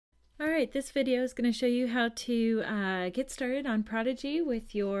Alright, this video is going to show you how to get started on Prodigy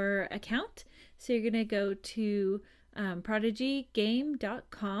with your account. So you're going to go to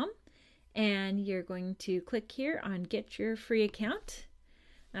prodigygame.com and you're going to click here on Get Your Free Account.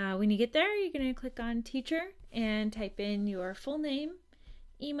 When you get there, you're going to click on Teacher and type in your full name,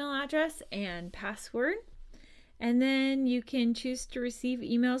 email address, and password. And then you can choose to receive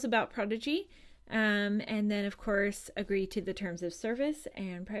emails about Prodigy. And then of course agree to the terms of service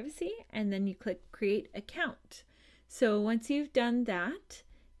and privacy, and then you click create account. So once you've done that,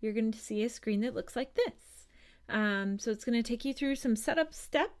 you're going to see a screen that looks like this. So it's going to take you through some setup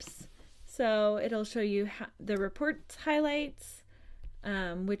steps. So it'll show you the reports highlights,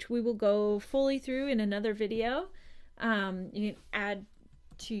 which we will go fully through in another video. You can add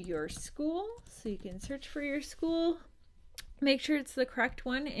to your school, so you can search for your school. Make sure it's the correct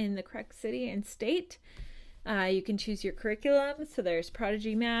one in the correct city and state. You can choose your curriculum. So there's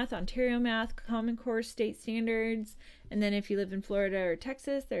Prodigy Math, Ontario Math, Common Core, State Standards. And then if you live in Florida or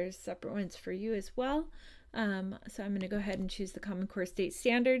Texas, there's separate ones for you as well. So I'm going to go ahead and choose the Common Core State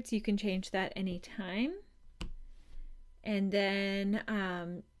Standards. You can change that anytime. And then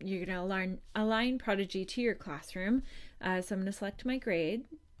you're going to align Prodigy to your classroom. So I'm going to select my grade.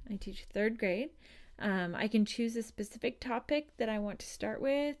 I teach 3rd grade. I can choose a specific topic that I want to start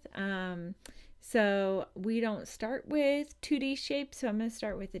with. So we don't start with 2D shapes, so I'm going to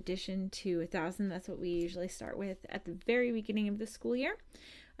start with addition to 1,000. That's what we usually start with at the very beginning of the school year.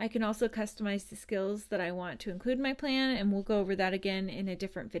 I can also customize the skills that I want to include in my plan, and we'll go over that again in a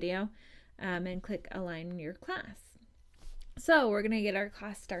different video, and click align your class. So we're going to get our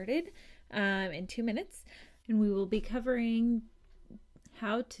class started in 2 minutes, and we will be covering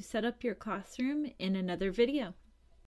how to set up your classroom in another video.